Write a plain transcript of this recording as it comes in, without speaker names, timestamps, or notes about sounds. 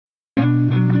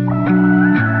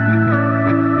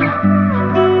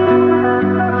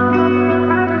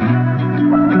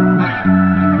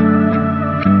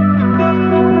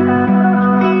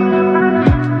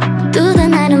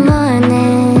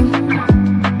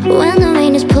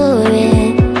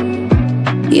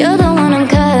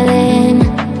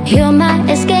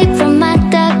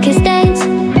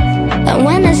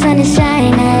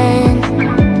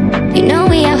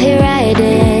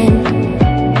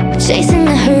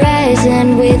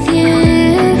horizon with you,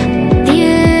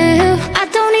 you. I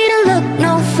don't need to look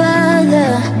no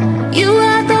further. You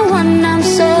are the one, I'm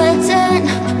certain.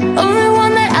 Only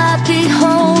one that I'll be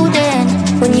holding.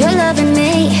 When you're loving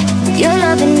me,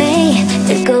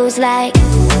 it goes like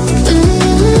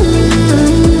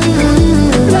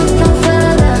look no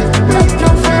further, look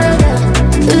no further.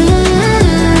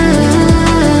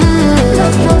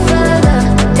 Look no further.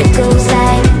 It goes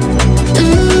like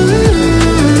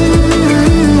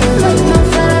look no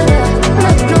further,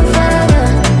 look no further.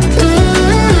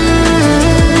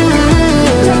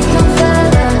 Look no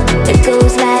further. It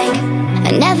goes like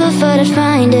I never thought I'd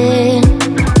find it.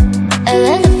 A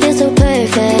love that feels so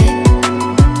perfect.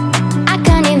 I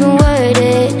can't even word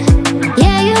it.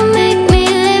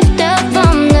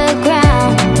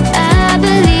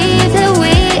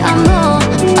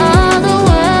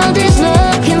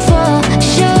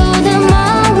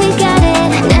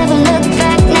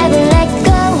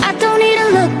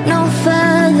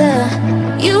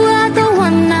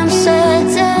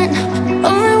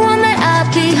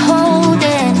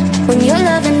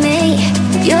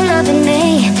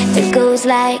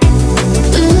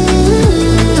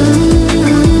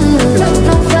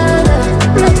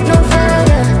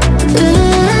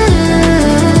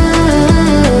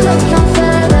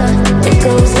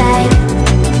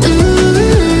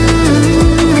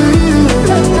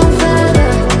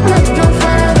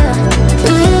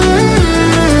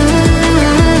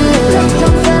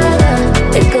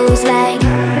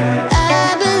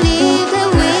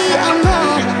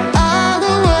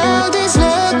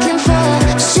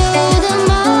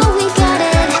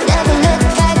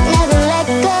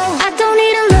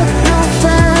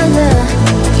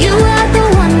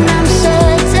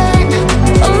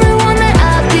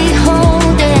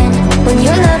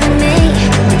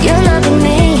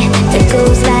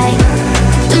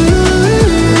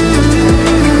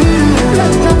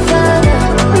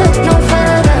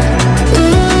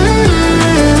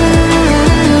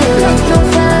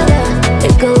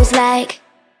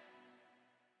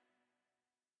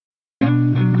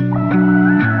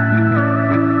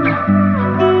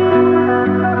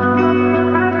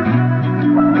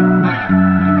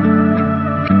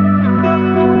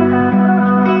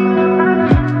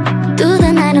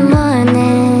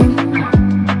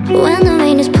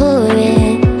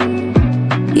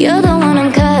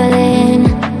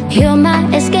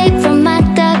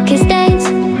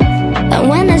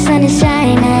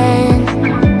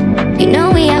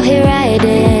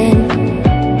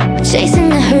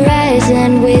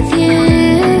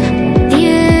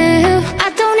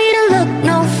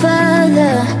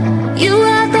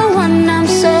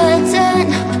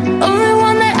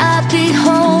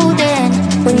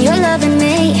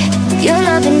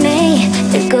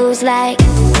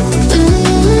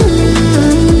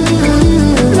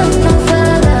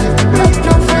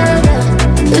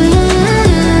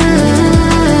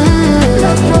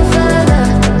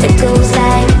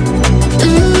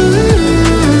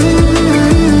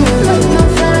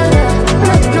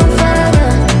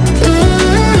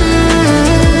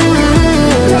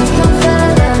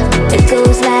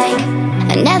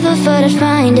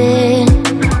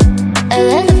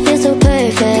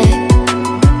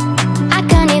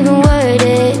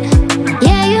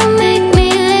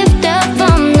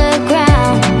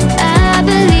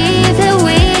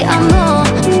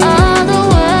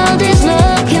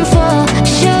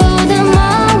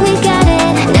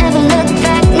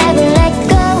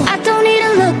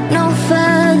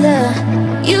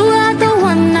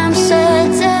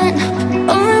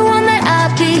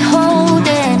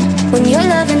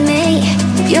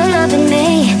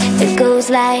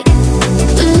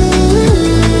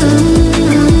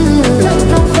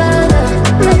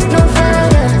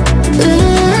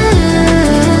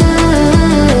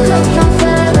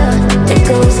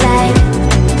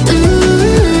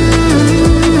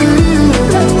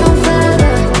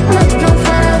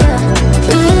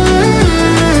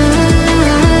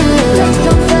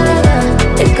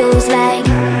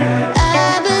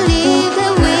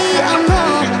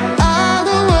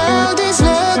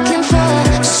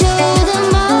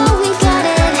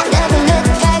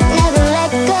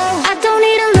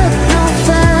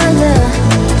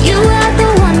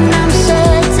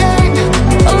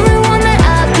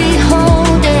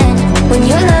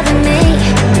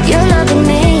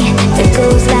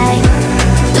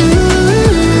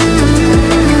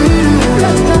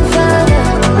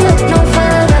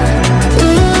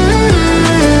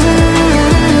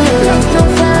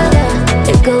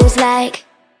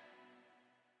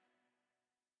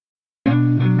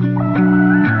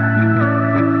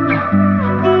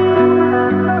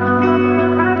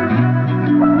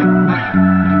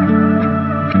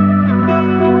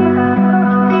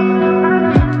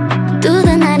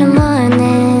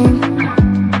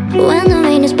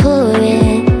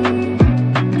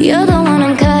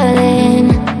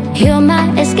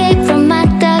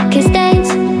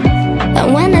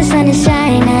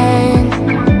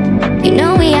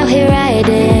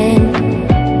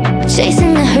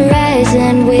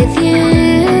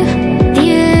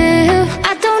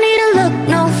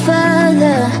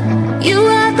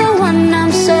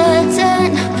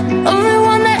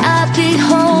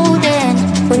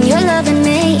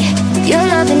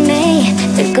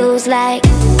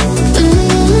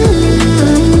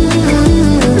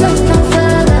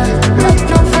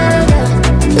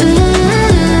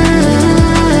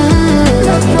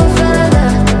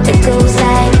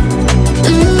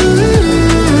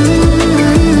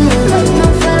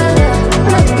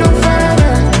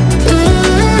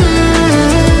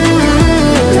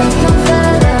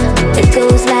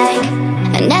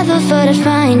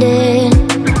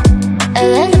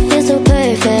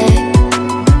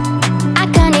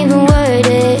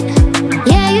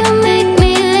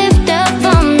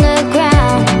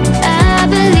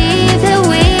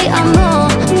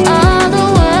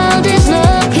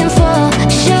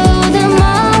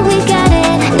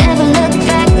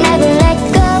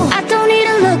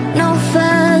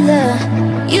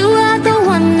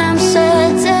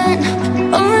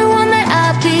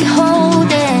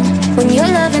 when you're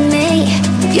loving me,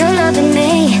 you're loving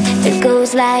me. It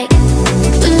goes like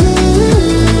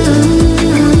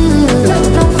look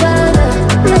no further,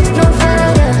 look no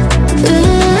further.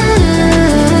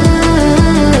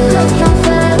 Look no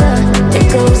further. It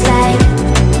goes like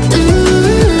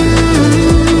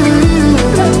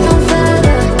look no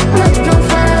further, look no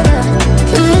further.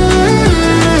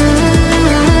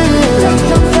 Look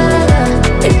no further.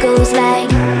 It goes like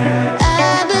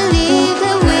I believe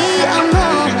that we are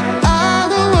more, all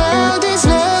the world is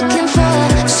looking for.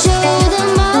 Show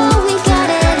them all we got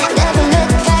it. Never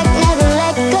look back, never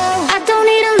let go. I don't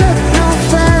need to look no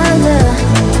further.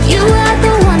 You are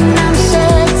the one, I'm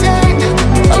certain.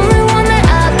 Only one that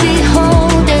I'll be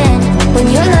holding. When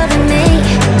you're loving me,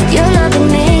 you're loving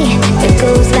me. It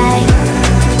goes like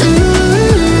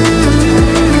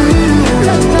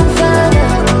look no further,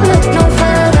 look no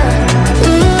further.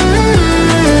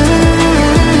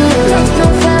 Look no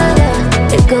further.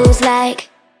 It goes like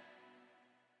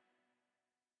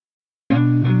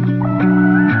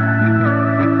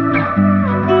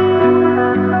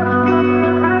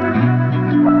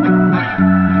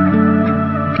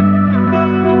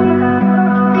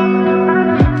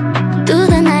through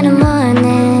the night and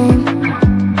morning,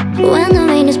 when the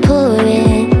rain is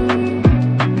pouring,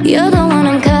 you're the one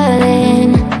I'm calling.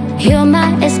 You're my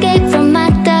escape from my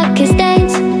darkest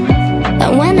days.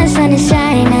 And when the sun is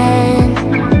shining,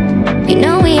 you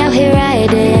know we out here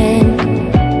riding,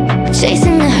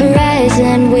 chasing the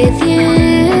horizon with you,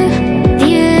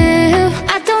 you.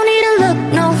 I don't need to look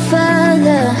no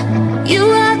further. You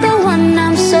are the one,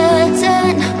 I'm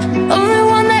certain. Only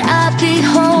one that I'll be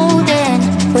holding.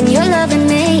 When you're loving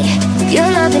me,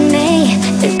 you're loving me.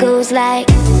 It goes like